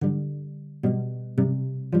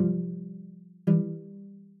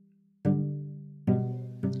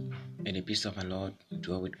May the peace of our Lord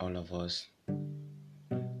dwell with all of us.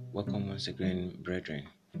 Welcome once again, brethren.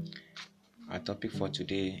 Our topic for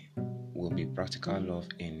today will be practical love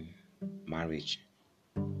in marriage,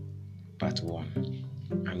 part 1.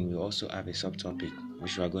 And we also have a subtopic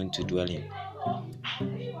which we are going to dwell in,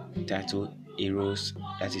 titled Eros,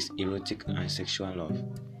 that is erotic and sexual love.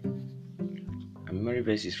 Our memory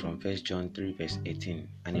verse is from 1 John 3 verse 18,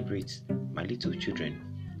 and it reads, "My little children,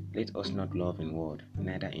 let us not love in word,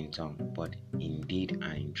 neither in tongue, but in deed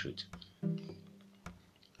and in truth."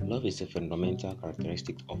 Love is a fundamental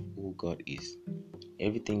characteristic of who God is.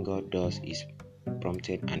 Everything God does is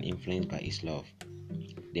prompted and influenced by His love.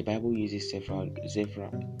 The Bible uses several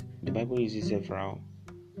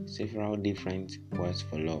different words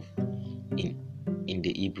for love in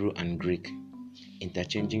the Hebrew and Greek,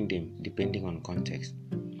 interchanging them depending on context.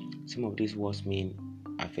 Some of these words mean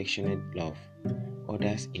affectionate love,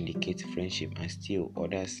 others indicate friendship, and still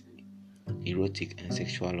others erotic and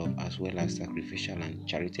sexual love, as well as sacrificial and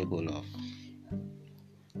charitable love.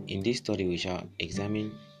 In this study, we shall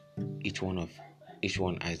examine each one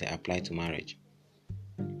as they apply to marriage.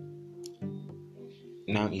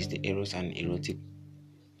 Now is the eros and erotic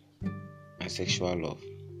and sexual love.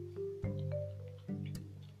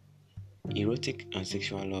 Erotic and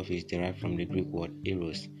sexual love is derived from the Greek word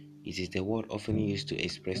eros. It is the word often used to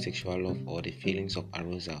express sexual love or the feelings of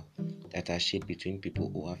arousal that are shared between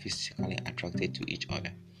people who are physically attracted to each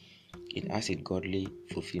other. It has its godly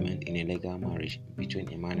fulfillment in a legal marriage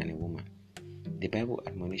between a man and a woman. The Bible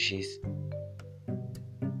admonishes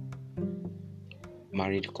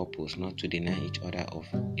married couples not to deny each other of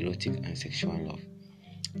erotic and sexual love.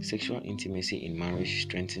 Sexual intimacy in marriage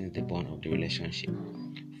strengthens the bond of the relationship.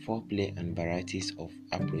 Foreplay and varieties of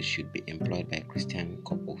approach should be employed by Christian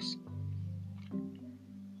couples.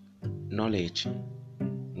 Knowledge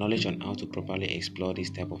on how to properly explore this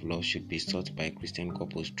type of love should be sought by Christian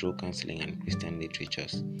couples through counseling and Christian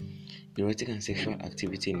literatures. Erotic and sexual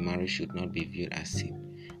activity in marriage should not be viewed as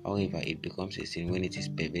sin. However, it becomes a sin when it is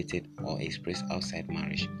perverted or expressed outside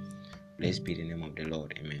marriage. Blessed be the name of the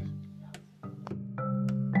Lord. Amen.